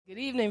Good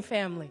evening,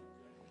 family.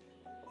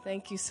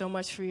 Thank you so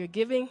much for your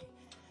giving.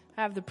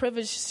 I have the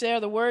privilege to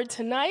share the word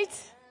tonight.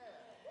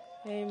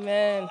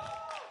 Amen.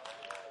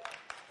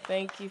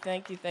 Thank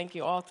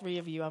you, all three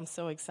of you. I'm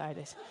so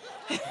excited.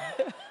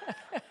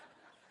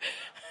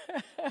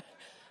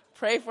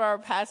 Pray for our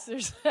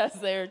pastors as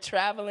they're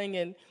traveling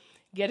and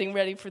getting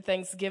ready for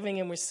Thanksgiving,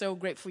 and we're so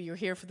grateful you're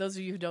here. For those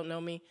of you who don't know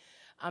me,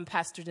 I'm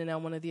Pastor Danelle,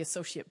 one of the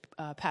associate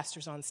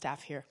pastors on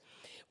staff here.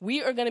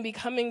 We are going to be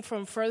coming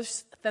from 1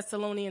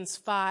 Thessalonians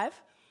 5,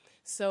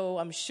 so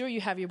I'm sure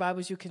you have your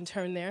Bibles. You can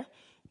turn there.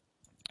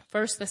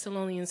 1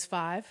 Thessalonians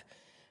 5,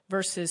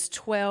 verses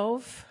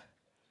 12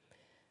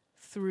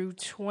 through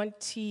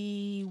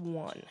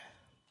 21.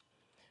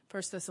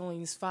 1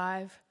 Thessalonians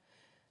 5,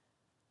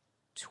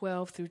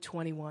 12 through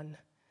 21.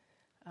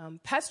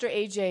 Pastor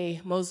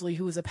A.J. Mosley,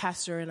 who was a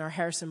pastor in our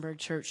Harrisonburg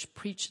church,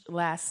 preached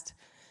last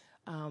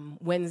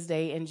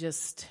Wednesday, and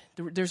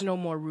there's no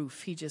more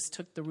roof. He just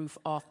took the roof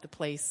off the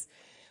place.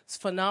 It's a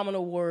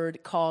phenomenal word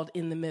called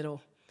In the Middle.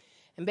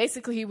 And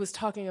basically he was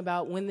talking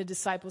about when the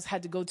disciples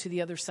had to go to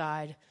the other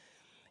side,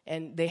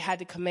 and they had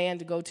to command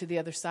to go to the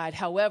other side.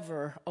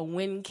 However, a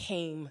wind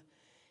came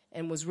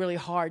and was really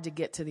hard to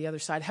get to the other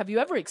side. Have you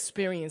ever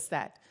experienced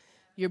that?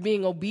 You're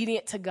being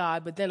obedient to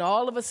God, but then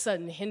all of a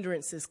sudden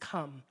hindrances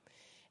come,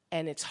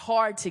 and it's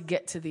hard to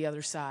get to the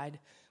other side,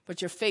 but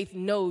your faith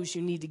knows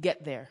you need to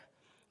get there.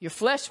 Your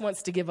flesh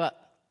wants to give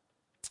up,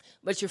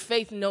 but your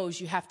faith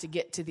knows you have to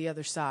get to the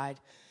other side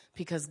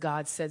because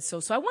God said so.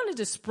 So I wanted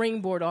to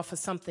springboard off of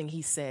something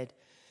he said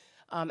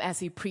as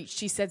he preached.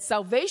 He said,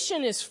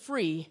 salvation is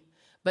free,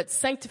 but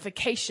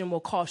sanctification will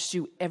cost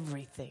you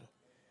everything.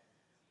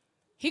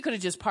 He could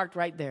have just parked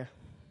right there.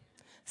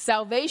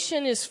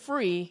 Salvation is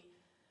free,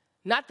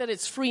 not that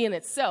it's free in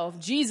itself.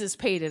 Jesus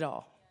paid it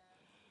all.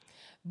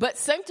 But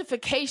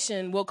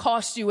sanctification will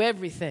cost you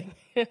everything.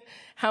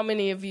 How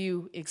many of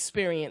you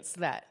experienced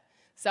that?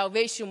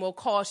 Salvation will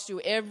cost you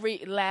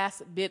every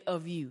last bit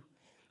of you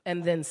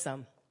and then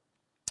some.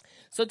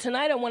 So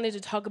tonight I wanted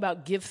to talk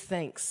about give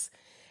thanks.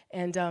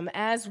 And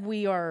as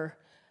we are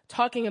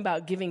talking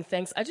about giving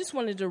thanks, I just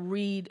wanted to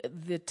read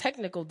the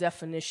technical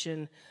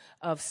definition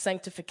of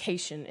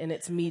sanctification in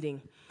its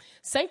meaning.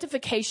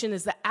 Sanctification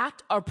is the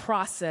act or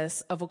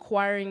process of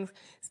acquiring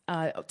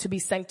to be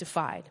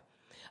sanctified,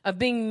 of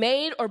being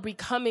made or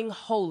becoming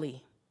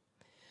holy.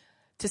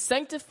 To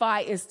sanctify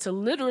is to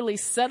literally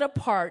set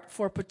apart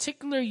for a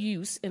particular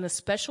use in a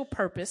special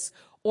purpose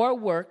or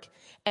work,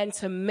 and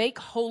to make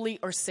holy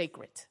or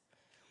sacred.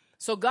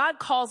 So God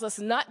calls us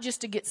not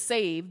just to get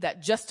saved,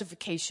 that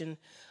justification,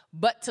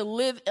 but to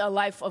live a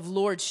life of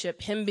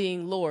lordship, him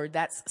being Lord.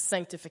 That's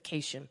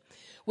sanctification,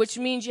 which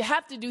means you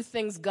have to do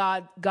things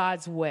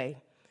God's way.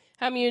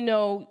 How many of you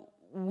know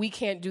we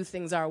can't do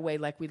things our way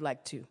like we'd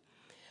like to?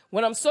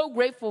 What I'm so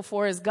grateful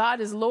for is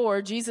God is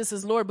Lord, Jesus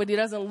is Lord, but he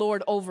doesn't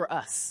lord over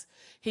us.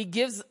 He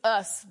gives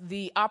us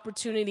the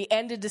opportunity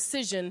and a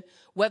decision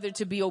whether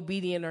to be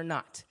obedient or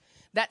not.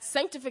 That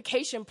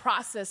sanctification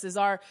process is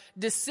our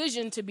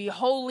decision to be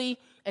holy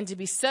and to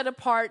be set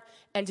apart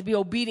and to be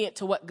obedient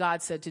to what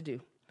God said to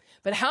do.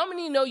 But how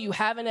many know you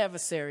have an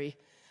adversary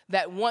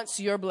that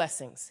wants your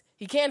blessings?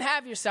 He can't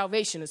have your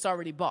salvation. It's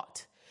already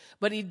bought.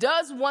 But he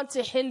does want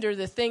to hinder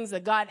the things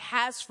that God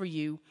has for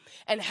you.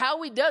 And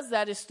how he does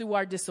that is through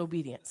our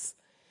disobedience.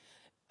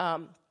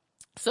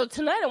 So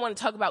tonight I want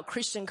to talk about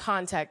Christian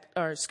conduct.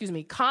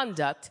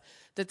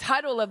 The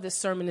title of this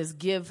sermon is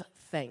Give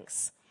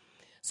Thanks.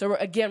 So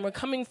again, we're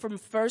coming from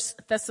 1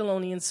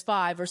 Thessalonians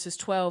 5, verses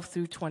 12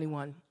 through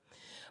 21.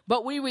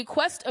 But we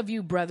request of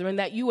you, brethren,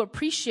 that you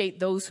appreciate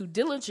those who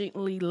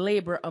diligently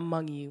labor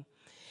among you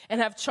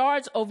and have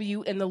charge over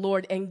you in the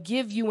Lord and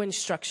give you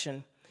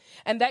instruction,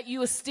 and that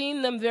you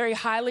esteem them very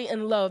highly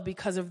in love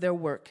because of their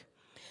work.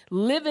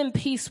 Live in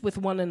peace with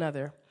one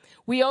another.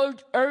 We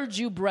urge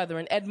you,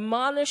 brethren,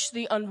 admonish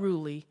the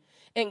unruly,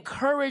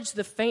 encourage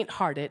the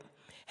faint-hearted,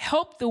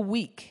 help the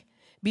weak,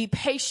 be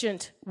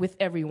patient with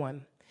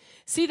everyone.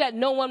 See that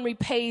no one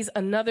repays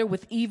another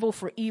with evil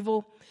for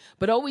evil,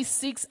 but always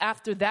seeks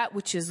after that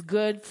which is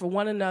good for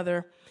one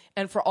another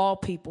and for all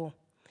people.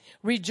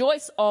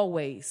 Rejoice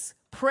always,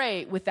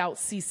 pray without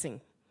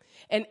ceasing.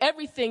 And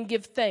everything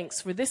give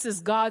thanks, for this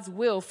is God's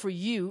will for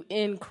you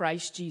in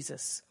Christ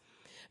Jesus.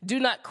 Do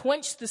not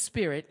quench the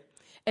spirit,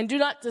 and do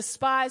not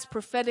despise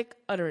prophetic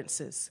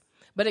utterances,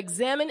 but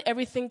examine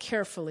everything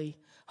carefully.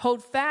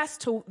 Hold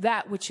fast to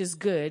that which is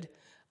good.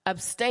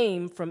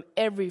 Abstain from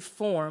every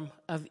form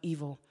of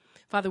evil.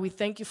 Father, we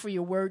thank you for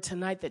your word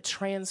tonight that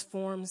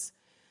transforms,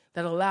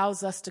 that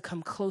allows us to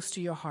come close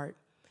to your heart.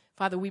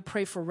 Father, we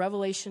pray for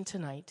revelation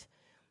tonight,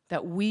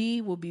 that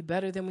we will be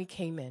better than we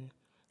came in.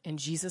 In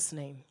Jesus'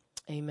 name,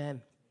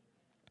 amen.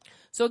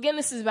 So again,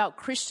 this is about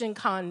Christian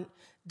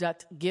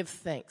conduct, give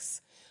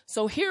thanks.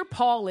 So here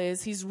Paul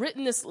is, he's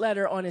written this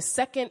letter on his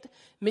second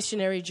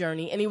missionary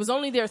journey, and he was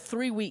only there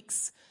 3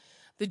 weeks.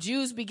 The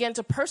Jews began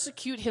to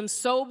persecute him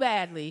so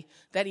badly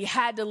that he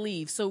had to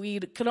leave. So he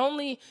could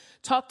only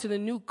talk to the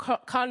new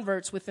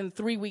converts within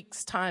 3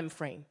 weeks time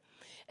frame.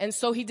 And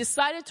so he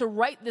decided to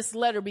write this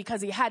letter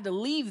because he had to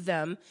leave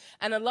them.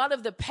 And a lot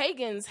of the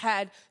pagans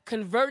had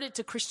converted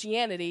to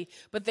Christianity,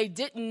 but they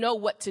didn't know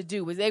what to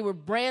do. They were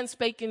brand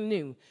spanking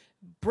new,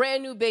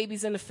 brand new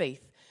babies in the faith.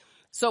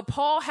 So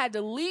Paul had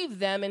to leave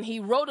them, and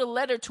he wrote a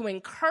letter to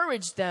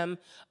encourage them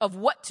of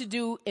what to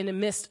do in the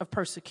midst of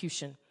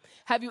persecution.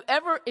 Have you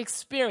ever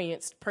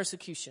experienced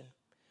persecution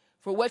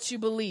for what you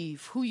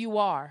believe, who you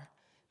are,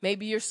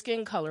 maybe your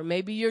skin color,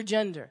 maybe your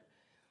gender?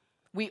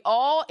 We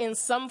all, in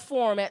some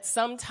form, at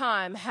some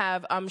time,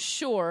 have, I'm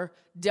sure,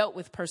 dealt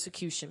with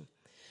persecution.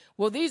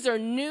 Well, these are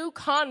new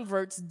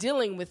converts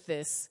dealing with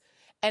this,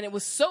 and it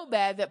was so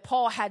bad that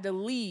Paul had to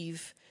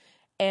leave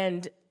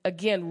and,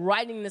 again,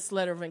 writing this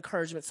letter of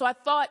encouragement. So I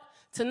thought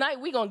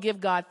tonight we're going to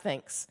give God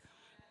thanks.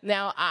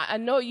 Now, I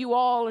know you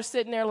all are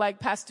sitting there like,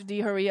 Pastor D,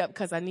 hurry up,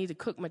 because I need to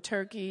cook my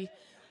turkey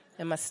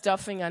and my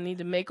stuffing. I need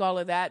to make all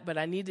of that, but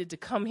I needed to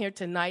come here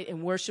tonight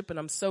and worship, and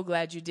I'm so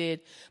glad you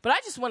did. But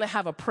I just want to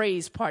have a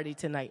praise party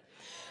tonight,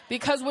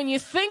 because when you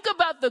think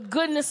about the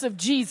goodness of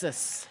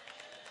Jesus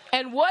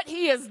and what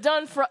he has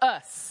done for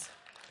us,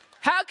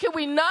 how can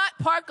we not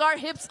park our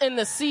hips in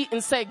the seat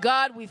and say,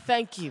 God, we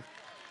thank you,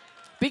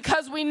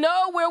 because we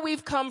know where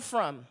we've come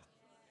from.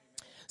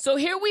 So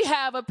here we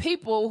have a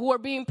people who are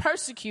being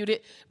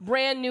persecuted,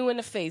 brand new in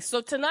the faith. So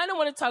tonight I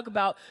want to talk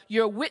about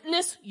your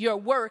witness, your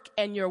work,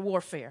 and your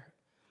warfare.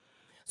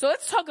 So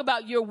let's talk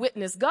about your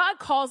witness. God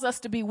calls us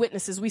to be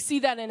witnesses. We see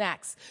that in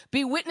Acts.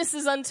 Be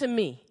witnesses unto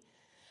me.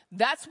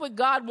 That's what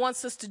God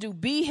wants us to do.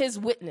 Be his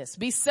witness.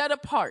 Be set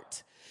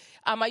apart.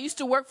 I used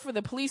to work for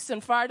the police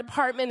and fire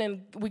department,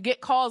 and we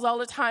get calls all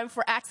the time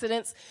for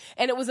accidents.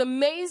 And it was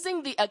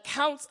amazing the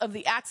accounts of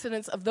the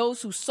accidents of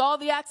those who saw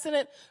the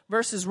accident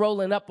versus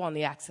rolling up on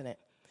the accident.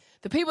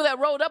 The people that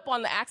rolled up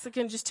on the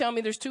accident just tell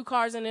me there's two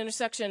cars in the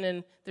intersection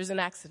and there's an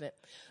accident.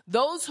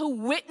 Those who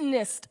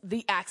witnessed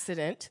the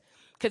accident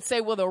could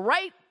say, well, the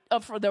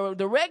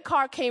red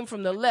car came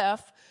from the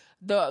left,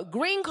 the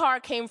green car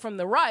came from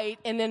the right,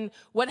 and then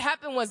what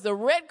happened was the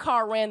red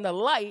car ran the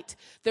light.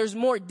 There's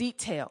more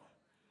detail.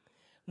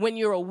 When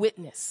you're a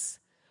witness,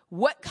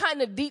 what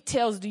kind of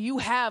details do you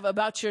have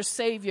about your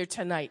Savior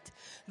tonight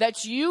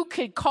that you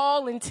could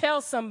call and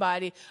tell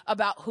somebody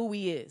about who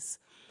he is?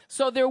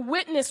 So their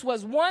witness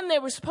was, one, they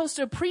were supposed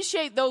to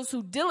appreciate those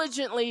who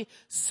diligently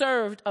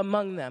served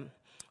among them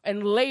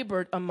and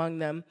labored among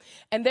them,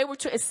 and they were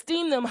to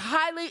esteem them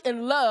highly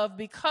in love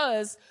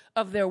because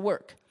of their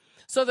work.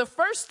 So the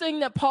first thing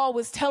that Paul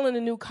was telling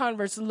the new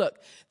converts, look,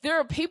 there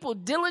are people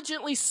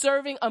diligently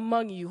serving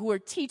among you who are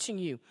teaching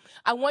you.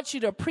 I want you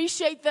to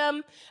appreciate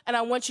them, and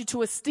I want you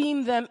to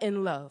esteem them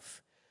in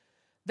love.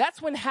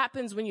 That's what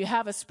happens when you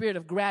have a spirit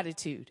of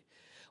gratitude.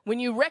 When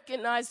you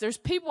recognize there's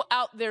people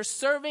out there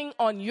serving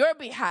on your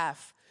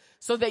behalf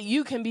so that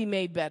you can be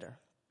made better.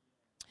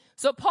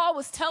 So Paul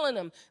was telling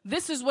them,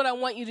 this is what I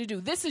want you to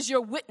do. This is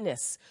your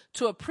witness,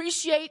 to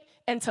appreciate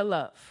and to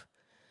love.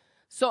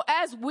 So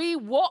as we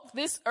walk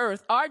this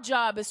earth, our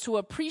job is to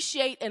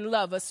appreciate and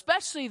love,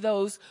 especially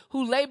those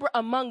who labor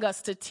among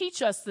us to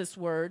teach us this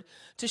word,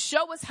 to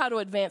show us how to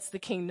advance the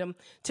kingdom,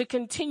 to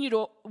continue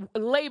to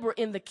labor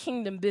in the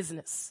kingdom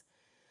business.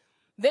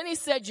 Then he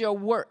said your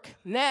work.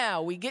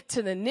 Now we get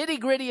to the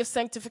nitty-gritty of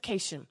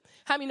sanctification.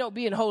 How many know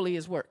being holy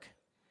is work?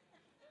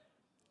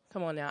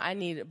 Come on now, I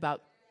need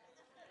about,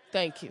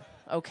 thank you.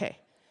 Okay.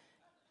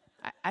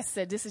 I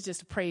said this is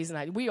just a praise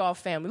night. We all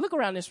family. Look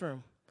around this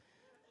room.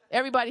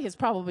 Everybody has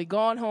probably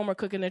gone home or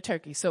cooking their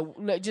turkey. So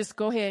just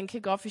go ahead and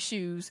kick off your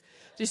shoes.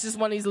 This is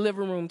one of these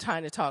living room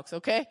tiny talks,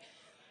 okay?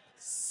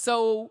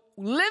 So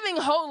living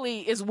holy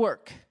is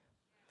work.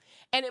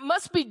 And it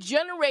must be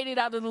generated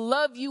out of the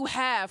love you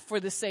have for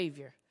the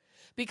Savior.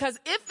 Because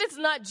if it's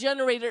not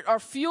generated or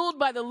fueled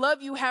by the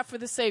love you have for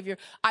the Savior,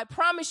 I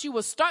promise you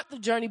will start the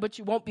journey, but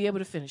you won't be able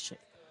to finish it.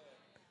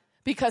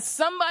 Because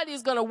somebody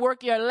is going to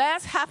work your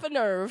last half a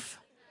nerve.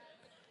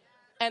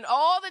 And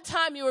all the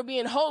time you were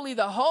being holy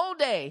the whole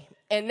day.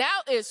 And now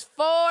it's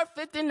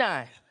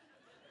 4:59.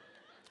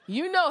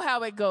 You know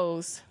how it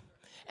goes.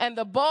 And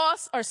the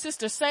boss or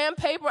Sister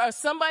Sandpaper or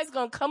somebody's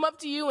going to come up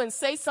to you and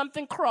say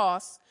something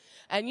cross.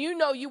 And you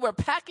know you were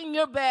packing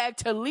your bag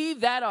to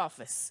leave that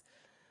office.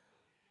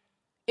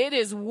 It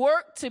is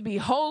work to be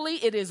holy.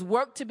 It is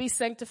work to be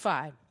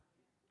sanctified.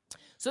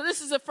 So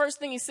this is the first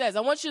thing he says.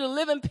 I want you to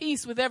live in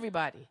peace with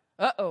everybody.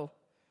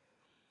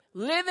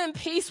 Live in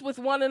peace with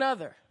one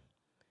another.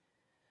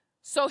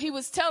 So he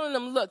was telling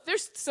them, look,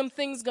 there's some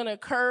things going to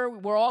occur.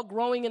 We're all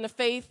growing in the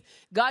faith.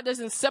 God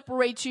doesn't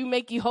separate you,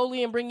 make you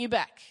holy, and bring you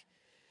back.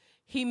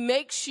 He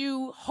makes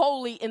you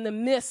holy in the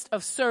midst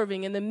of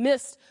serving, in the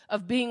midst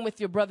of being with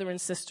your brother and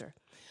sister.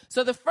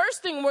 So the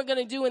first thing we're going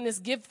to do in this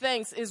give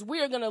thanks is we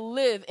are going to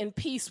live in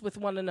peace with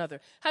one another.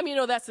 How many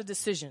know that's a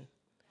decision?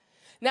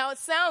 Now, it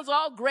sounds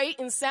all great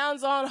and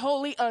sounds all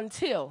holy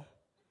until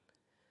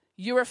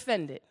you're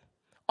offended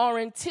or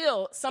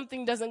until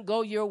something doesn't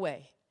go your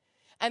way.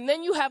 And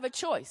then you have a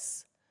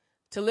choice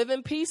to live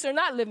in peace or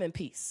not live in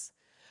peace.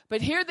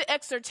 But here the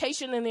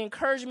exhortation and the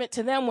encouragement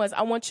to them was,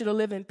 I want you to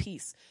live in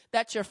peace.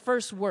 That's your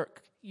first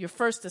work, your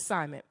first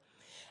assignment.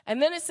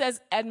 And then it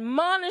says,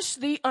 admonish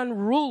the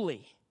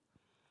unruly.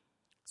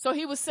 So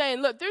he was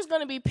saying, look, there's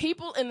going to be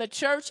people in the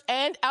church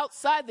and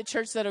outside the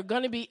church that are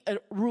going to be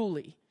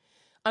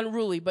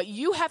unruly, but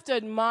you have to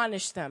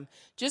admonish them.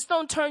 Just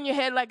don't turn your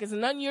head like it's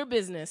none of your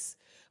business,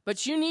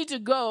 but you need to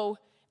go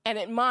and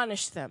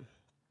admonish them.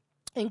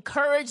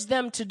 Encourage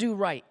them to do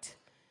right.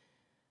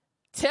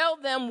 Tell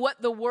them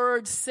what the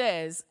word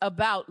says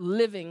about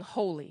living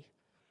holy.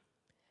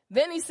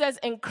 Then he says,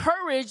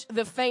 encourage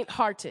the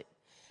faint-hearted.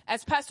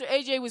 As Pastor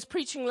AJ was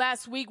preaching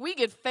last week, we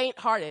get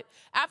faint-hearted.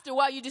 After a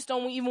while, you just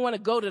don't even want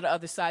to go to the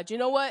other side. You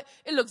know what?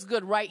 It looks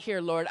good right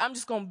here, Lord. I'm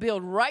just going to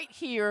build right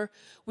here.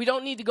 We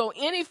don't need to go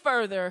any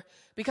further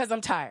because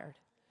I'm tired.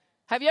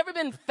 Have you ever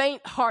been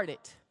faint-hearted?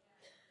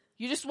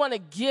 You just want to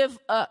give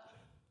up.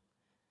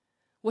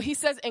 Well, he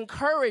says,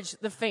 encourage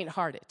the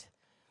faint-hearted.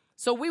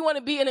 So we want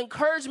to be an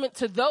encouragement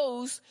to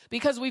those,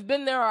 because we've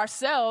been there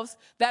ourselves,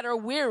 that are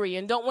weary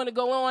and don't want to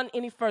go on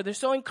any further.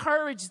 So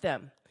encourage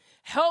them.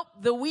 Help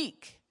the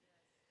weak.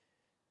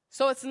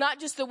 So it's not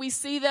just that we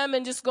see them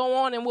and just go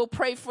on and we'll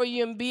pray for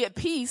you and be at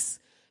peace.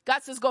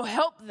 God says, go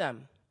help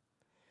them.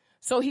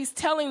 So he's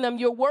telling them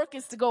your work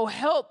is to go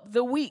help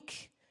the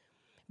weak.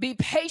 Be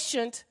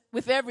patient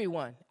with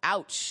everyone.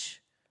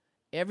 Ouch.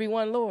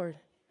 Everyone, Lord.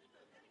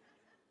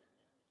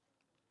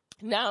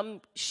 Now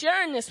I'm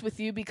sharing this with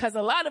you because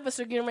a lot of us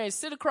are getting ready to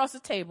sit across the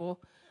table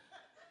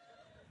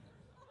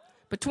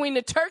between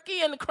the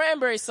turkey and the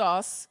cranberry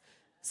sauce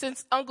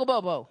since Uncle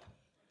Bobo.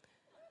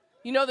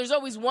 You know, there's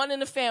always one in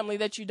the family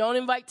that you don't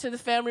invite to the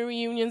family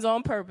reunions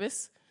on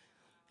purpose.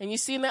 And you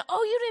see them,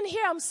 oh, you didn't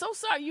hear, I'm so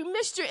sorry, you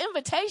missed your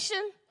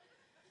invitation.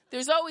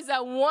 There's always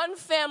that one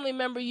family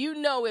member, you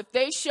know, if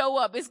they show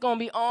up, it's going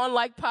to be on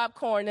like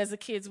popcorn, as the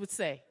kids would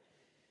say.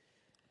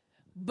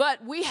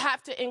 But we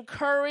have to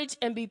encourage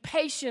and be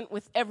patient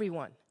with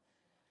everyone.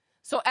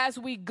 So as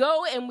we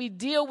go and we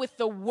deal with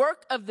the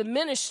work of the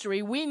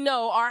ministry, we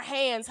know our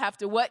hands have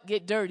to what?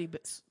 Get dirty,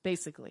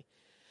 basically.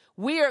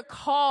 We are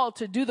called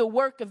to do the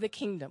work of the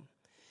kingdom.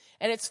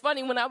 And it's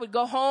funny, when I would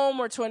go home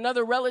or to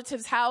another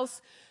relative's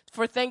house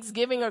for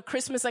Thanksgiving or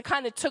Christmas, I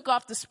kind of took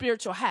off the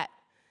spiritual hat.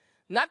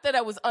 Not that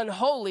I was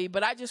unholy,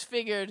 but I just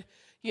figured,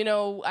 you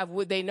know,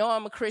 they know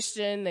I'm a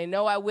Christian. They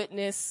know I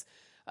witness.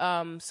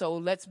 So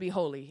let's be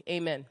holy.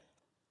 Amen.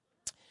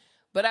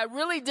 But I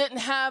really didn't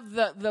have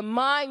the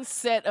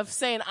mindset of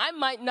saying, I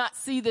might not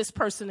see this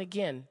person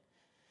again.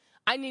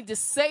 I need to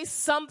say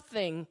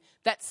something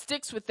that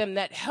sticks with them,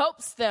 that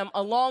helps them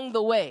along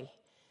the way.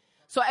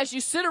 So as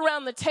you sit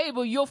around the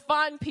table, you'll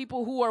find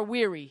people who are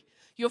weary.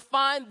 You'll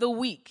find the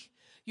weak.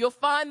 You'll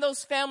find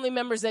those family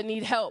members that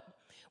need help.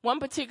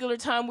 One particular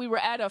time we were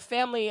at a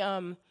family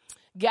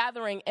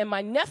gathering, and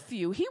my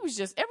nephew, he was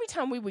just, every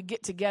time we would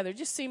get together, it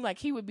just seemed like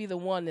he would be the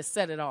one to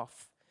set it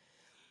off.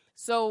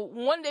 So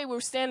one day we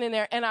were standing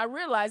there, and I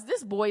realized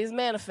this boy is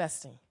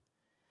manifesting.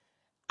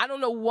 I don't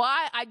know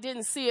why I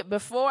didn't see it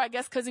before. I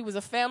guess because he was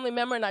a family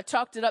member and I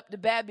chalked it up to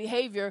bad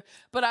behavior.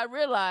 But I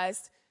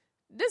realized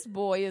this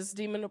boy is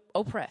demon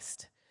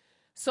oppressed.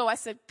 So I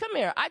said, come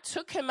here. I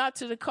took him out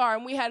to the car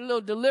and we had a little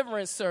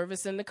deliverance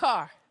service in the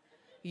car.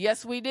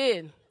 Yes, we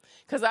did.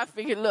 Because I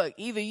figured, look,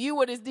 either you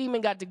or this demon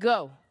got to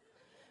go.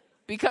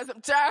 Because I'm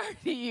tired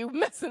of you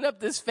messing up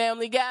this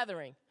family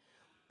gathering.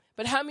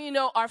 But how many of you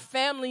know our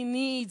family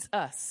needs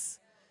us?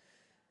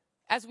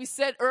 As we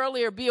said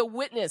earlier, be a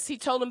witness. He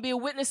told them, be a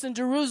witness in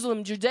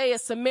Jerusalem, Judea,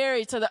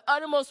 Samaria, to the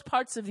uttermost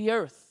parts of the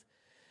earth.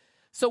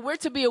 So we're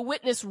to be a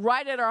witness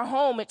right at our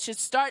home. It should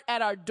start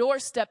at our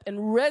doorstep and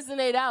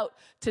resonate out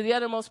to the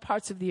uttermost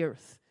parts of the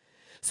earth.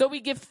 So we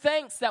give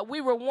thanks that we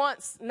were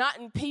once not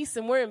in peace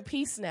and we're in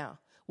peace now.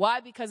 Why?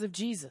 Because of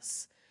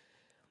Jesus.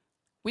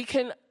 We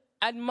can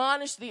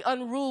admonish the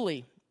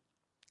unruly.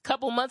 A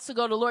couple months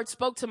ago, the Lord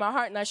spoke to my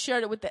heart and I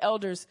shared it with the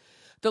elders.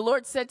 The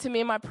Lord said to me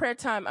in my prayer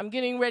time, I'm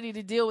getting ready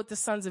to deal with the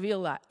sons of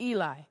Eli.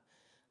 I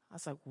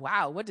was like,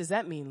 wow, what does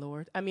that mean,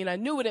 Lord? I mean, I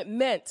knew what it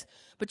meant,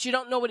 but you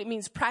don't know what it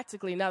means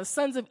practically. Now, the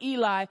sons of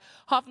Eli,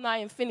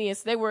 Hophni and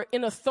Phinehas, they were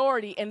in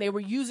authority and they were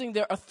using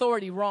their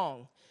authority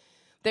wrong.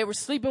 They were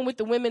sleeping with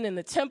the women in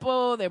the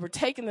temple. They were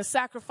taking the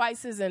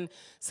sacrifices, and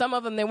some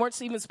of them they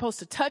weren't even supposed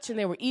to touch, and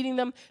they were eating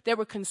them. They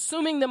were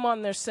consuming them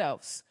on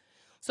themselves.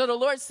 So the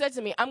Lord said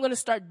to me, I'm going to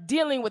start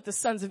dealing with the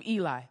sons of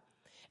Eli.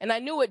 And I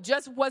knew it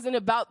just wasn't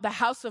about the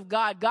house of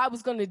God. God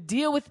was going to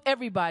deal with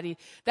everybody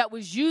that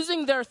was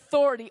using their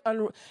authority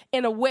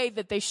in a way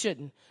that they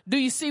shouldn't. Do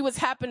you see what's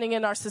happening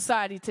in our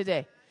society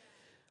today?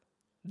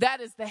 That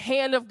is the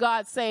hand of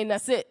God saying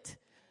that's it.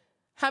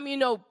 How many of you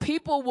know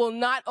people will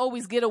not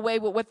always get away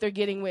with what they're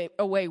getting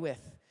away with?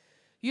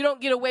 You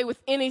don't get away with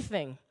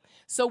anything.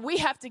 So we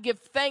have to give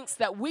thanks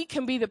that we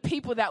can be the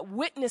people that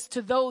witness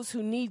to those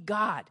who need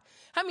God.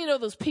 How many of you know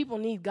those people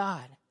need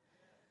God?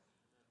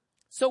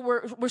 So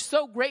we're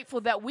so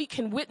grateful that we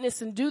can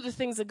witness and do the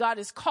things that God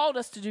has called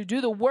us to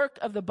do the work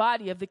of the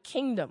body of the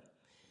kingdom.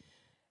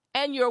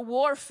 And your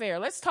warfare.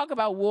 Let's talk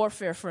about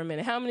warfare for a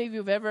minute. How many of you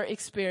have ever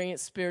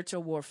experienced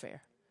spiritual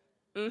warfare?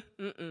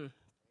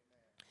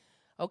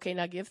 Okay,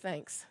 now give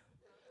thanks.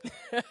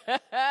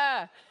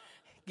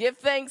 Give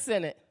thanks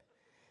in it.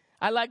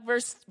 I like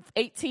verse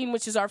 18,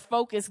 which is our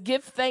focus.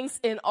 Give thanks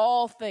in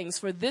all things,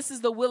 for this is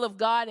the will of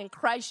God in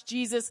Christ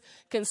Jesus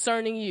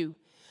concerning you.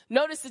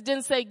 Notice it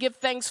didn't say give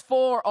thanks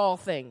for all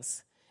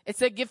things. It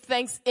said give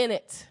thanks in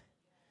it.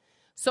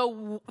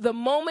 So the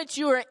moment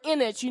you are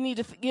in it, you need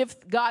to give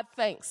God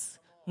thanks.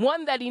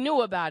 1, that he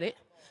knew about it.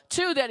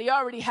 2, that he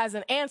already has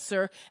an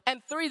answer.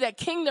 And 3, that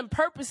kingdom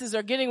purposes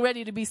are getting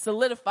ready to be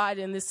solidified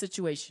in this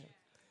situation.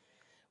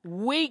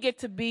 We get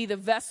to be the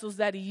vessels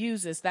that he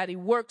uses, that he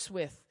works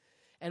with.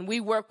 And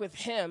we work with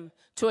him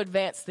to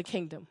advance the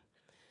kingdom.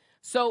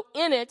 So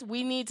in it,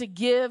 we need to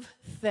give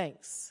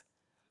thanks.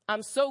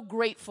 I'm so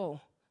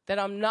grateful that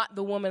I'm not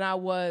the woman I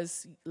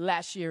was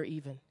last year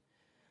even.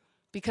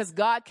 Because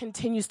God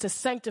continues to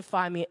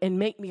sanctify me and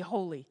make me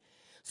holy.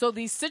 So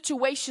these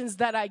situations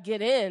that I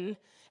get in,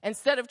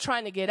 instead of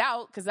trying to get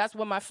out, because that's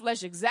what my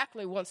flesh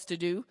exactly wants to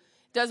do,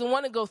 doesn't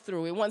want to go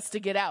through. It wants to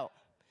get out.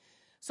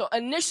 So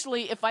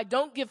initially, if I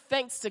don't give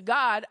thanks to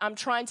God, I'm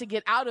trying to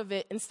get out of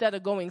it instead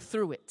of going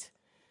through it.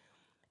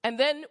 And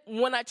then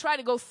when I try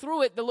to go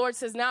through it, the Lord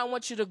says, now I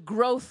want you to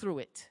grow through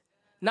it,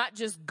 not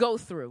just go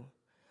through.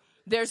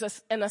 There's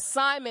an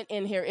assignment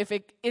in here. If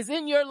it is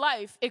in your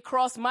life, it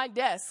crossed my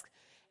desk.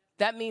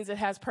 That means it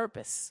has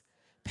purpose.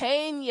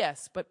 Pain,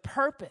 yes, but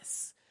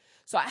purpose.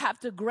 So I have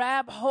to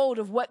grab hold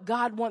of what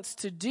God wants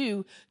to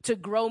do to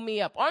grow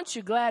me up. Aren't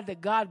you glad that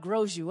God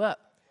grows you up?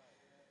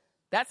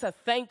 That's a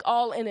thank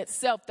all in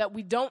itself, that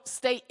we don't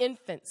stay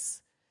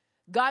infants.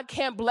 God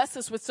can't bless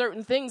us with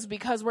certain things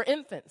because we're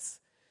infants.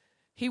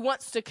 He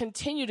wants to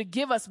continue to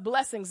give us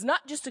blessings,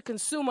 not just to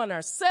consume on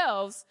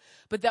ourselves,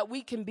 but that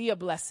we can be a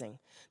blessing,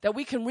 that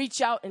we can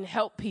reach out and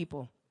help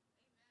people.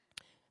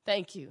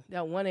 Thank you.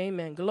 That one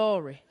amen.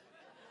 Glory.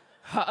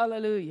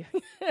 Hallelujah.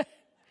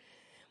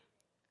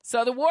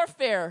 So the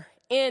warfare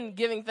in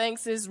giving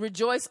thanks is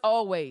rejoice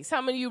always.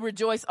 How many of you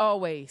rejoice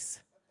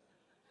always?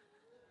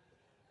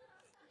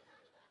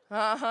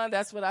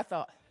 That's what I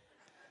thought.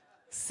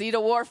 See the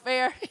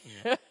warfare?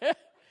 Yeah.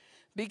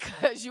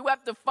 Because you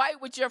have to fight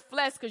with your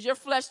flesh, because your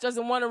flesh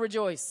doesn't want to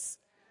rejoice.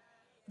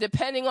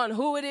 Depending on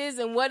who it is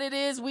and what it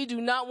is, we do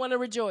not want to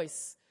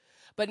rejoice.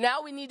 But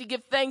now we need to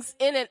give thanks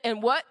in it.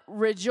 And what?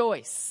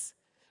 Rejoice.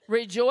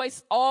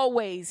 Rejoice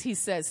always, he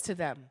says to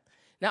them.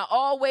 Now,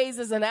 always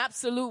is an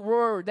absolute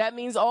word. That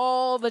means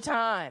all the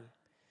time.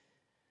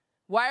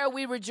 Why are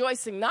we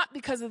rejoicing? Not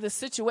because of the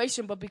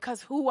situation, but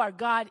because who our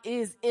God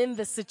is in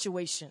the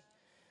situation.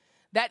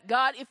 That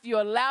God, if you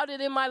allowed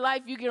it in my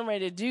life, you're getting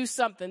ready to do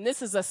something.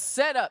 This is a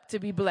setup to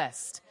be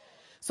blessed.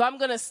 So I'm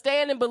going to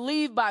stand and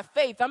believe by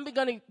faith. I'm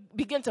going to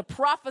begin to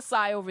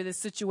prophesy over this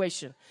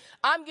situation.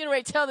 I'm getting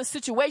ready to tell the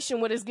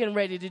situation what it's getting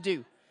ready to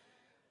do.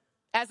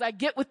 As I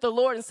get with the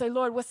Lord and say,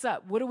 Lord, what's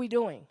up? What are we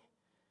doing?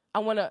 I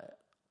want to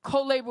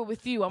co-labor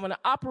with you. I want to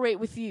operate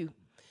with you.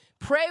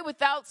 Pray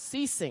without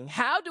ceasing.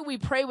 How do we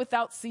pray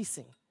without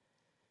ceasing?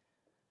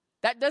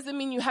 That doesn't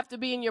mean you have to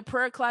be in your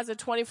prayer closet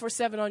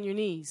 24/7 on your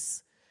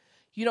knees.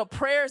 You know,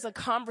 prayer is a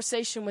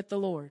conversation with the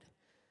Lord.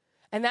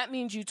 And that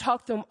means you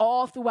talk to him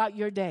all throughout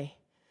your day.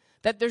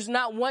 That there's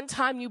not one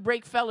time you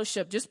break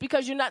fellowship. Just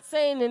because you're not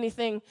saying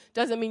anything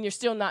doesn't mean you're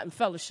still not in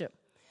fellowship.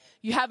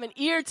 You have an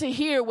ear to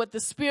hear what the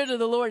Spirit of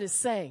the Lord is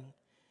saying.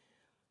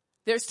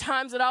 There's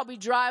times that I'll be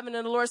driving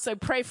and the Lord say,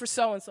 pray for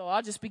so-and-so.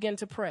 I'll just begin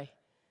to pray.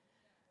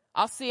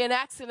 I'll see an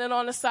accident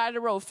on the side of the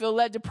road, feel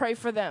led to pray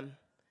for them.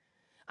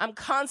 I'm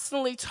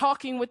constantly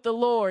talking with the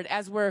Lord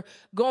as we're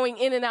going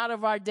in and out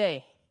of our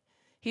day.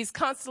 He's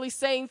constantly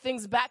saying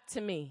things back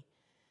to me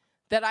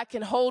that I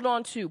can hold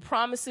on to.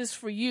 Promises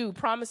for you,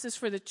 promises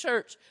for the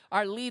church,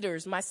 our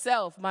leaders,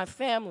 myself, my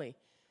family.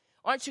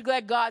 Aren't you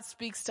glad God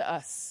speaks to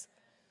us?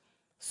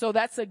 So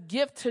that's a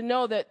gift to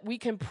know that we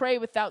can pray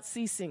without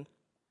ceasing.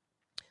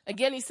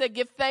 Again, he said,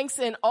 give thanks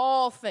in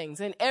all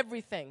things, in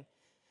everything.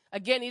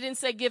 Again, he didn't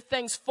say give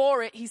thanks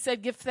for it. He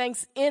said give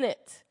thanks in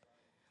it.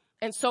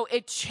 And so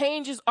it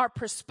changes our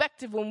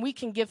perspective when we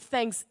can give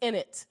thanks in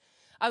it.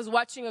 I was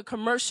watching a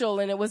commercial,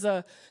 and it was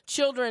a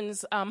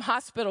children's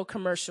hospital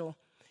commercial.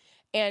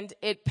 And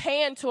it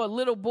panned to a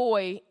little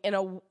boy in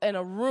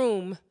a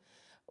room.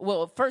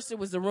 Well, at first it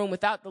was the room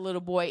without the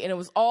little boy, and it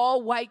was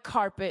all white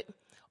carpet,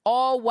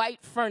 all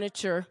white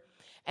furniture.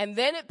 And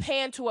then it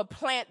panned to a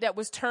plant that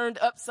was turned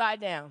upside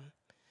down.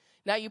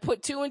 Now, you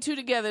put 2 and 2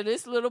 together,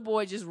 this little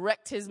boy just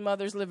wrecked his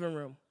mother's living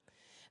room.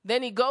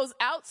 Then he goes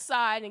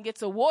outside and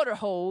gets a water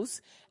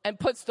hose and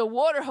puts the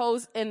water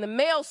hose in the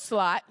mail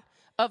slot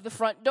of the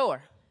front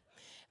door.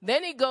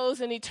 Then he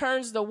goes and he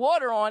turns the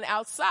water on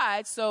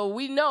outside, so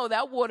we know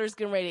that water's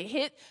getting ready to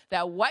hit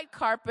that white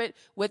carpet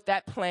with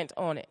that plant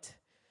on it.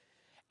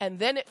 And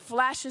then it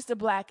flashes to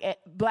black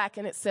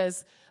and it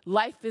says,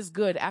 life is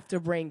good after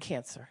brain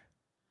cancer.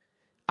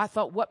 I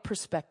thought, what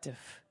perspective?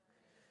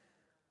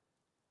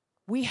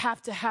 We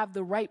have to have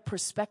the right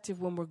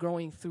perspective when we're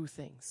going through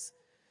things.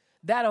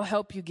 That'll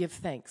help you give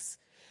thanks.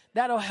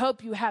 That'll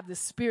help you have the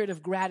spirit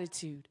of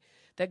gratitude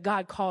that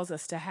God calls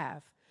us to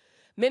have.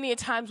 Many a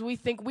times we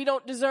think we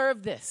don't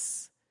deserve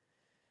this.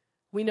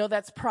 We know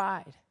that's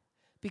pride.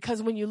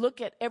 Because when you look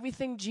at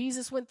everything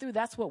Jesus went through,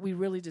 that's what we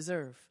really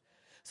deserve.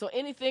 So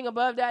anything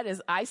above that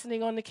is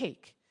icing on the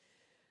cake.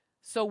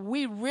 So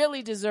we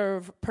really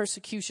deserve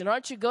persecution.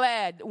 Aren't you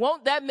glad?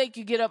 Won't that make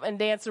you get up and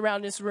dance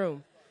around this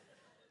room?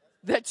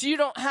 That you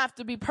don't have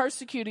to be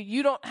persecuted.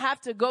 You don't have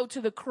to go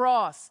to the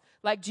cross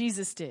like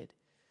Jesus did.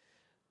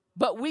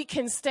 But we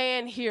can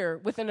stand here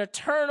with an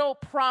eternal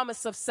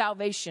promise of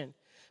salvation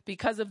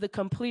because of the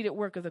completed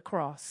work of the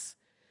cross.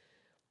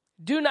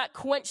 Do not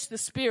quench the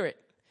spirit,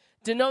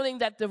 denoting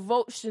that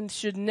devotion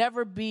should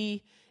never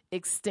be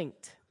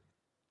extinct,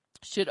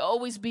 should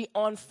always be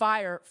on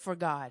fire for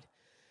God.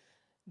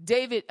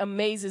 David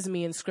amazes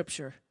me in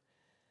Scripture,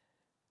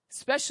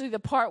 especially the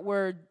part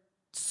where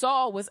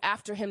Saul was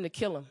after him to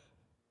kill him.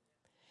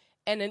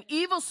 And an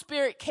evil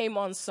spirit came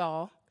on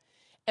Saul,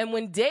 and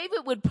when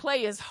David would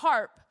play his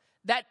harp,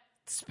 that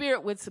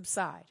spirit would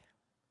subside.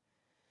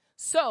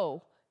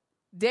 So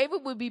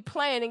David would be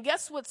playing, and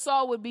guess what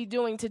Saul would be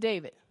doing to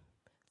David?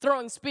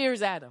 Throwing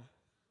spears at him.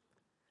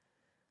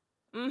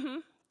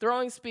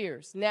 Throwing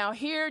spears. Now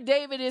here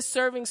David is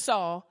serving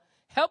Saul,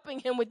 helping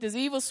him with this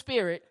evil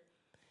spirit,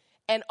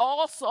 and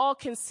all Saul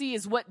can see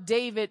is what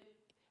David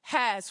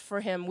has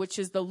for him, which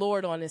is the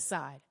Lord on his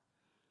side.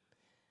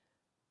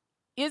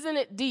 Isn't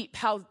it deep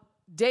how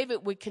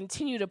David would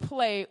continue to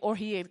play, or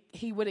he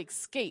would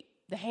escape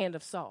the hand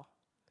of Saul?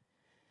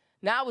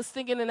 Now I was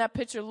thinking in that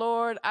picture,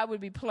 Lord, I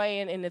would be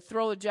playing and to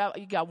throw a job.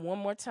 You got one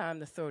more time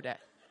to throw that.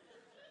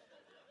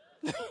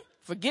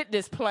 Forget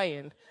this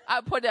playing.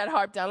 I put that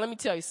harp down. Let me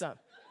tell you something.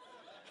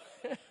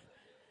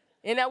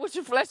 Isn't that what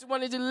your flesh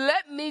wanted to do?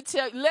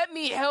 Let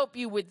me help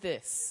you with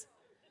this.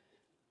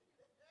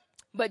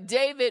 But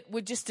David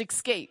would just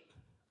escape,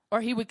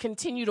 or he would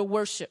continue to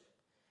worship.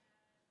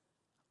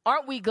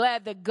 Aren't we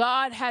glad that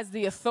God has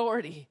the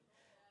authority?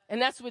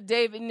 And that's what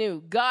David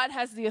knew. God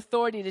has the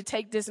authority to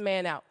take this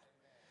man out.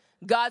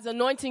 God's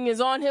anointing is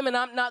on him, and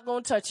I'm not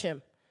going to touch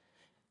him.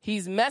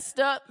 He's messed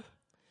up,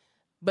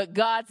 but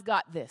God's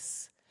got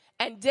this.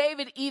 And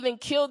David even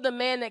killed the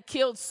man that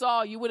killed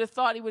Saul. You would have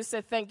thought he would have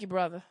said, thank you,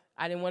 brother.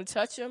 I didn't want to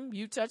touch him.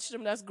 You touched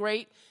him. That's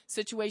great.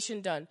 Situation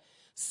done.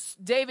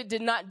 David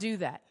did not do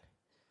that.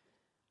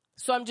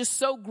 So I'm just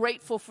so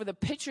grateful for the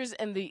pictures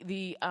and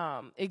the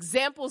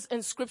examples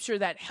in Scripture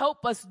that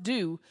help us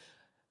do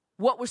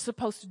what we're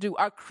supposed to do.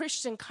 Our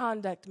Christian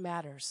conduct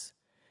matters.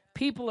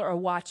 People are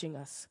watching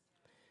us.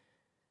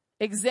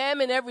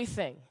 Examine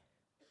everything.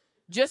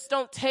 Just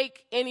don't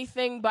take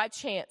anything by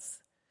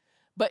chance.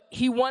 But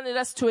he wanted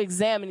us to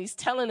examine. He's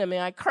telling them,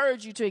 and I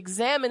encourage you to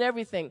examine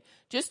everything.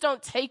 Just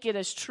don't take it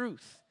as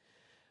truth.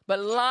 But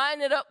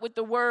line it up with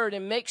the word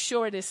and make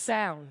sure it is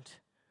sound.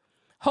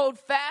 Hold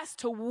fast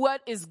to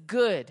what is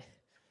good.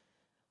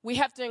 We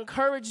have to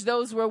encourage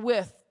those we're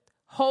with.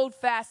 Hold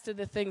fast to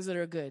the things that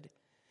are good.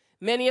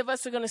 Many of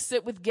us are going to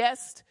sit with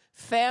guests,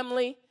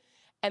 family,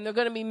 and there are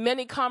going to be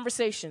many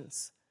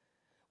conversations.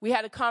 We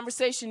had a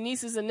conversation,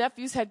 nieces and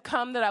nephews had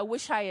come that I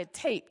wish I had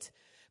taped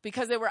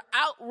because they were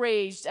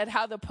outraged at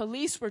how the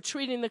police were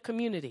treating the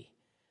community.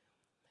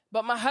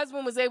 But my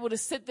husband was able to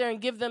sit there and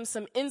give them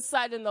some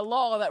insight in the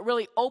law that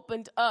really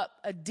opened up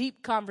a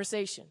deep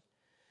conversation.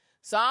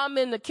 So I'm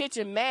in the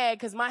kitchen mad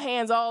because my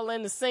hand's all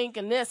in the sink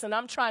and this, and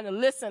I'm trying to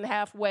listen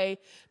halfway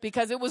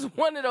because it was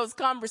one of those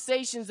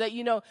conversations that,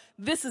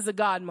 this is a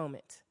God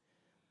moment.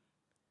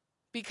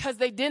 Because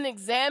they didn't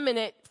examine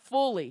it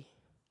fully.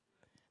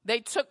 They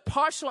took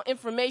partial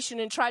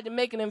information and tried to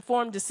make an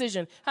informed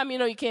decision. How many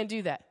know you can't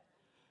do that?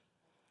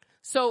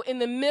 So in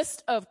the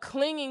midst of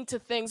clinging to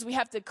things, we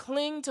have to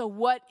cling to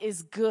what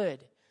is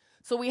good.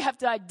 So we have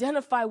to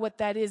identify what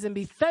that is and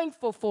be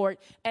thankful for it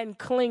and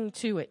cling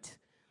to it.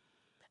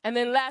 And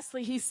then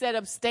lastly, he said,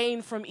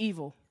 abstain from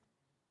evil.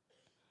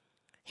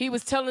 He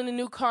was telling the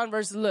new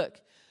converts, look,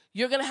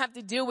 you're going to have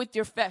to deal with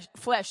your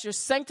flesh, your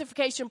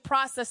sanctification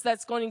process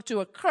that's going to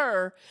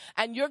occur,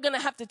 and you're going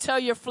to have to tell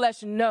your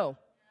flesh no.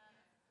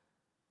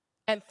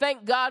 And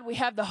thank God we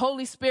have the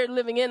Holy Spirit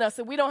living in us,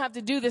 and we don't have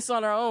to do this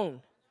on our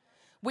own.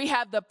 We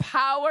have the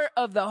power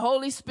of the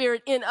Holy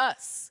Spirit in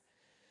us.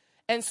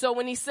 And so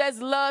when he says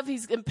love,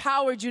 he's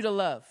empowered you to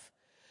love.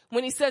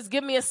 When he says,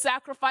 give me a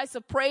sacrifice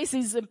of praise,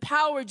 he's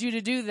empowered you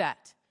to do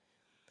that.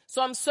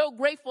 So I'm so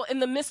grateful in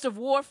the midst of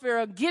warfare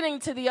of getting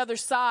to the other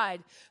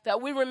side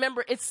that we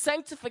remember it's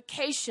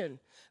sanctification,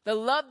 the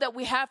love that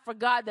we have for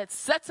God that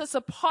sets us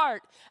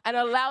apart and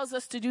allows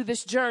us to do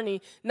this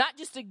journey, not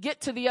just to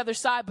get to the other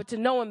side, but to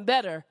know him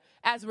better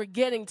as we're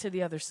getting to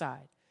the other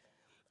side.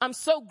 I'm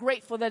so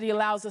grateful that he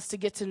allows us to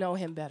get to know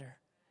him better.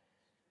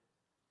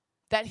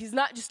 That he's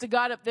not just a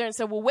God up there and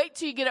said, well, wait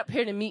till you get up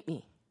here to meet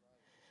me.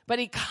 But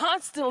he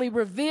constantly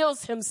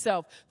reveals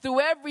himself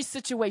through every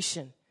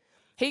situation.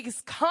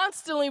 He's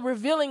constantly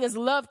revealing his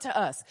love to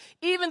us.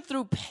 Even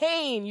through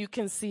pain, you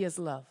can see his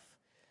love.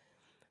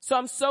 So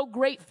I'm so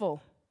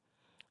grateful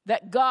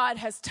that God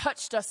has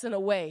touched us in a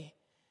way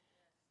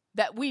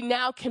that we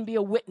now can be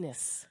a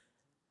witness,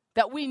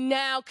 that we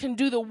now can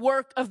do the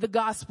work of the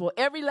gospel.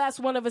 Every last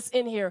one of us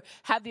in here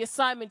have the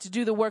assignment to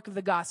do the work of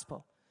the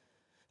gospel,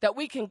 that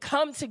we can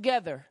come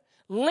together,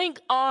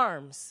 link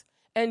arms,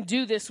 and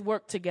do this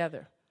work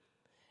together.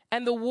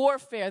 and the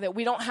warfare that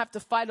we don't have to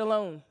fight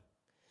alone.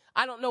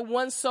 I don't know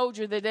one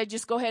soldier that they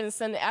just go ahead and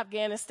send to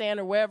Afghanistan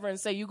or wherever and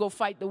say, you go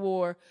fight the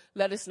war,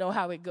 let us know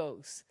how it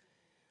goes.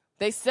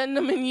 They send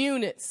them in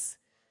units.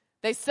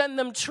 They send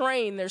them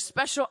trained. There's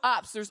special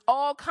ops. There's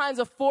all kinds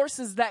of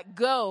forces that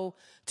go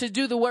to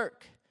do the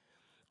work.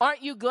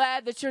 Aren't you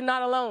glad that you're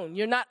not alone?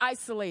 You're not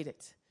isolated.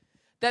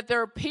 That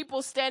there are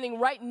people standing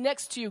right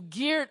next to you,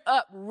 geared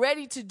up,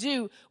 ready to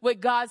do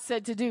what God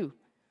said to do.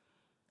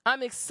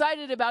 I'm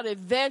excited about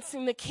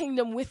advancing the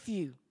kingdom with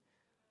you.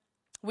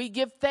 We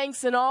give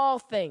thanks in all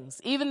things,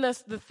 even the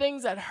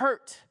things that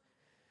hurt,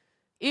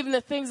 even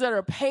the things that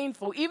are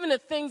painful, even the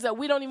things that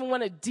we don't even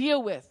want to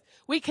deal with.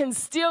 We can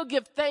still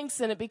give thanks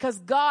in it because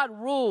God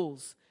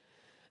rules.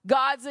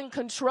 God's in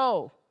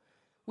control.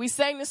 We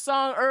sang the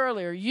song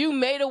earlier, you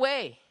made a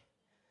way.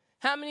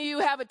 How many of you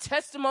have a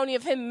testimony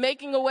of him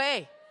making a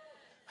way?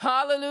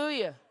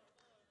 Hallelujah.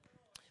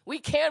 We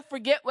can't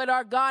forget what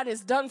our God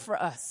has done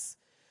for us.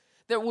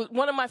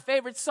 One of my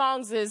favorite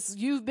songs is,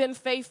 You've Been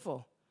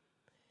Faithful.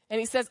 And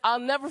he says, I'll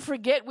never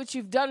forget what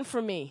you've done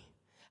for me.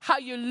 How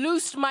you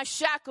loosed my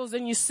shackles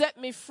and you set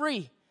me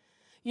free.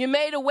 You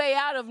made a way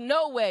out of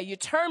no way. You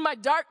turned my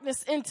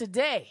darkness into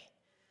day.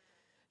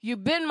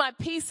 You've been my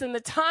peace in the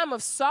time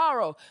of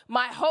sorrow,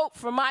 my hope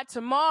for my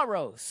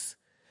tomorrows.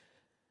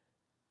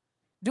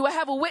 Do I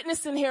have a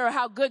witness in here of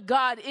how good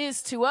God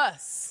is to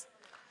us?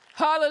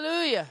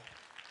 Hallelujah.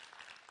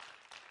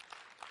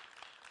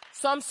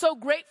 So I'm so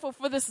grateful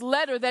for this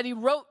letter that he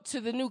wrote to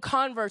the new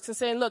converts and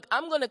saying, look,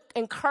 I'm going to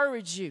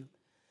encourage you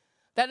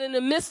that in the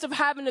midst of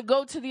having to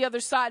go to the other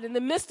side, in the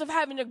midst of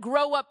having to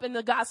grow up in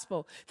the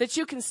gospel, that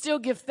you can still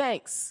give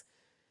thanks,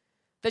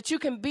 that you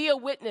can be a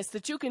witness,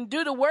 that you can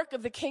do the work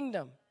of the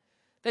kingdom,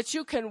 that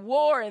you can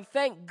war and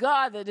thank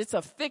God that it's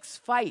a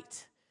fixed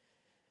fight,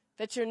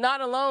 that you're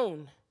not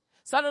alone.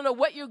 So I don't know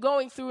what you're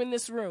going through in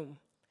this room.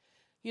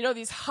 You know,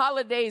 these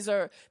holidays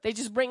they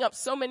just bring up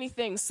so many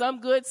things, some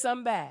good,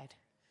 some bad.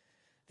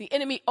 The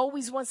enemy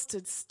always wants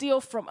to steal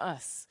from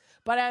us.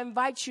 But I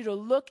invite you to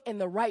look in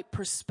the right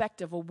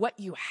perspective of what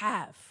you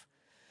have.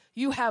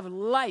 You have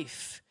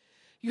life.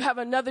 You have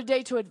another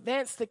day to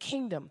advance the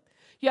kingdom.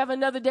 You have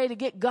another day to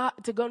get God,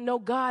 to go know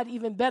God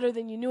even better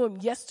than you knew him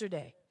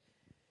yesterday.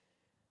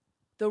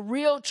 The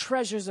real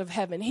treasures of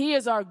heaven. He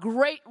is our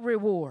great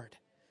reward.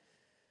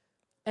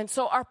 And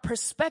so our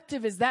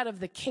perspective is that of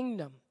the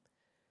kingdom.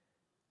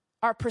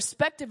 Our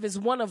perspective is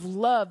one of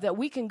love, that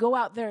we can go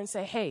out there and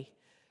say, hey,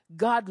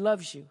 God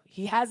loves you.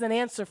 He has an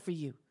answer for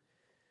you.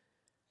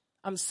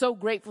 I'm so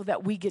grateful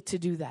that we get to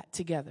do that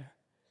together.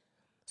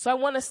 So I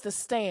want us to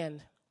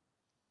stand.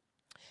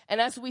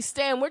 And as we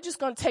stand, we're just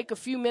going to take a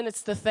few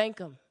minutes to thank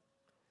him,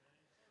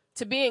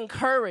 to be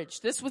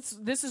encouraged. This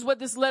is what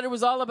this letter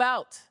was all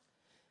about,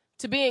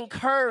 to be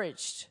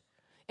encouraged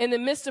in the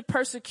midst of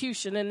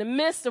persecution, in the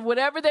midst of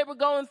whatever they were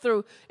going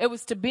through. It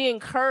was to be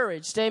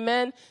encouraged.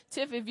 Amen.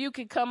 Tiff, if you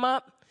could come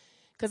up.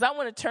 Because I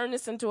want to turn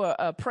this into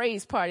a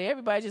praise party.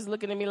 Everybody just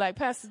looking at me like,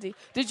 Pastor D,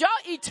 did y'all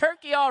eat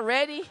turkey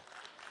already?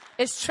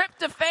 Is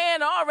tryptophan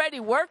already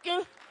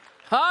working?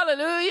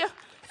 Hallelujah.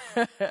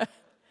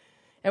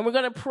 And we're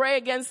going to pray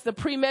against the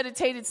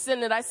premeditated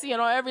sin that I see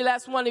in every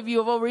last one of you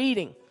of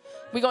overeating.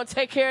 We're going to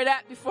take care of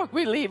that before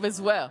we leave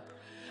as well.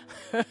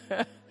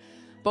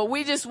 But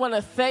we just want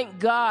to thank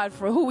God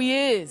for who he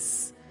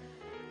is.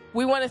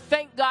 We want to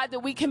thank God that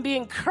we can be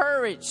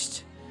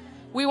encouraged.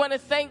 We want to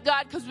thank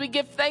God because we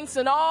give thanks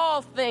in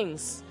all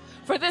things.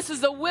 For this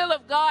is the will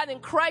of God in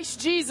Christ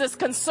Jesus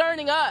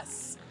concerning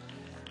us.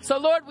 So,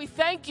 Lord, we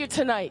thank you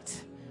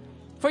tonight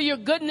for your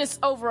goodness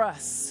over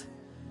us.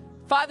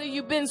 Father,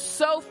 you've been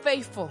so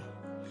faithful.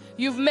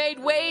 You've made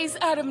ways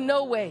out of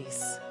no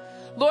ways.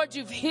 Lord,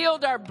 you've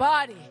healed our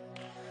body.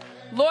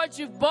 Lord,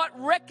 you've brought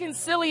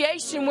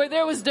reconciliation where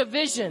there was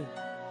division.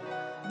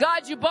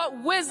 God, you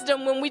brought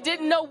wisdom when we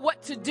didn't know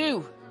what to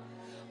do.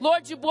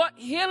 Lord, you brought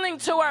healing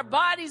to our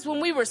bodies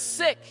when we were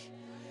sick.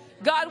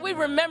 God, we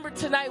remember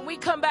tonight. We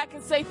come back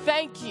and say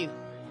thank you.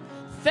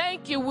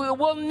 Thank you.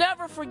 We'll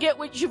never forget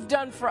what you've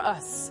done for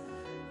us.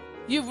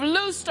 You've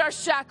loosed our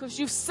shackles.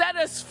 You've set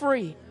us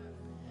free.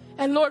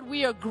 And Lord,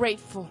 we are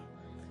grateful.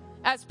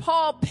 As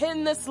Paul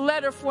penned this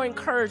letter for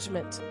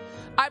encouragement,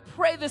 I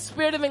pray the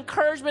spirit of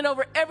encouragement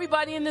over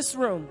everybody in this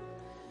room.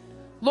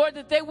 Lord,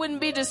 that they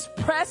wouldn't be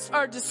depressed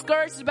or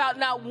discouraged about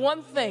not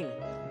one thing.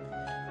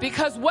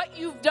 Because what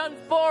you've done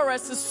for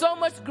us is so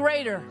much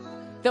greater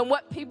than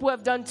what people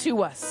have done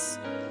to us.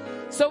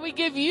 So we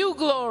give you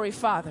glory,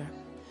 Father.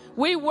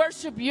 We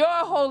worship your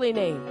holy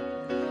name.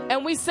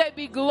 And we say,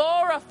 be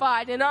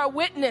glorified in our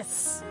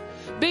witness.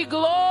 Be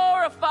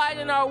glorified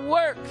in our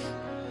work.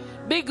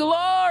 Be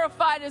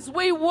glorified as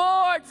we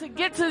war to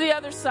get to the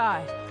other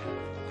side.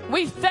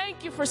 We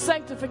thank you for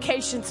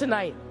sanctification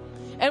tonight.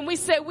 And we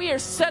say we are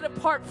set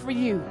apart for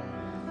you.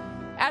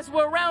 As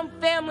we're around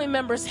family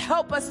members,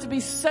 help us to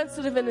be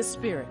sensitive in the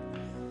spirit.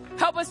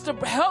 Help us to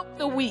help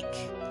the weak.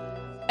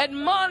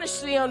 Admonish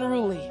the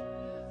unruly.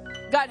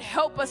 God,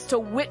 help us to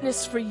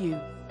witness for you.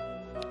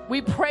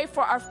 We pray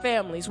for our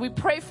families. We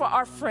pray for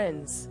our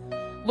friends.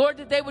 Lord,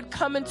 that they would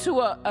come into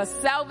a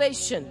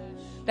salvation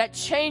that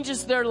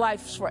changes their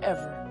lives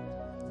forever.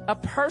 A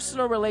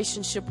personal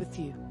relationship with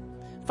you.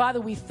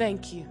 Father, we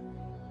thank you.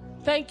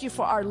 Thank you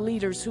for our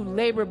leaders who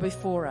labor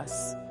before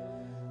us,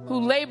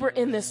 who labor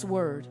in this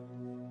word.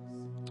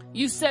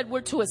 You said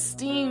we're to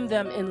esteem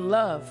them in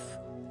love,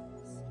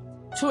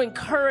 to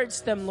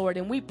encourage them, Lord,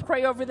 and we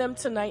pray over them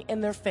tonight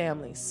and their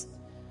families.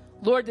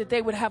 Lord, that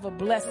they would have a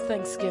blessed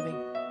Thanksgiving.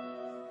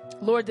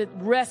 Lord, that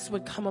rest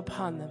would come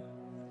upon them.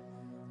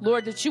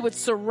 Lord, that you would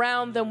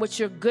surround them with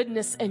your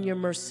goodness and your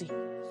mercy.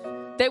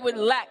 They would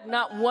lack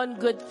not one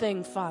good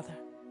thing, Father.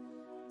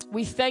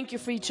 We thank you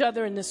for each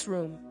other in this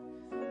room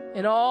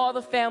and all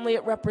the family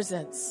it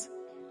represents.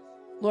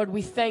 Lord,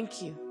 we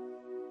thank you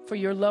for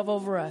your love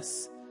over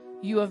us.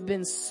 You have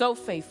been so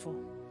faithful,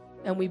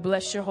 and we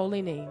bless your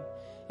holy name.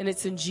 And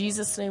it's in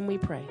Jesus' name we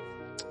pray.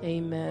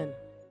 Amen.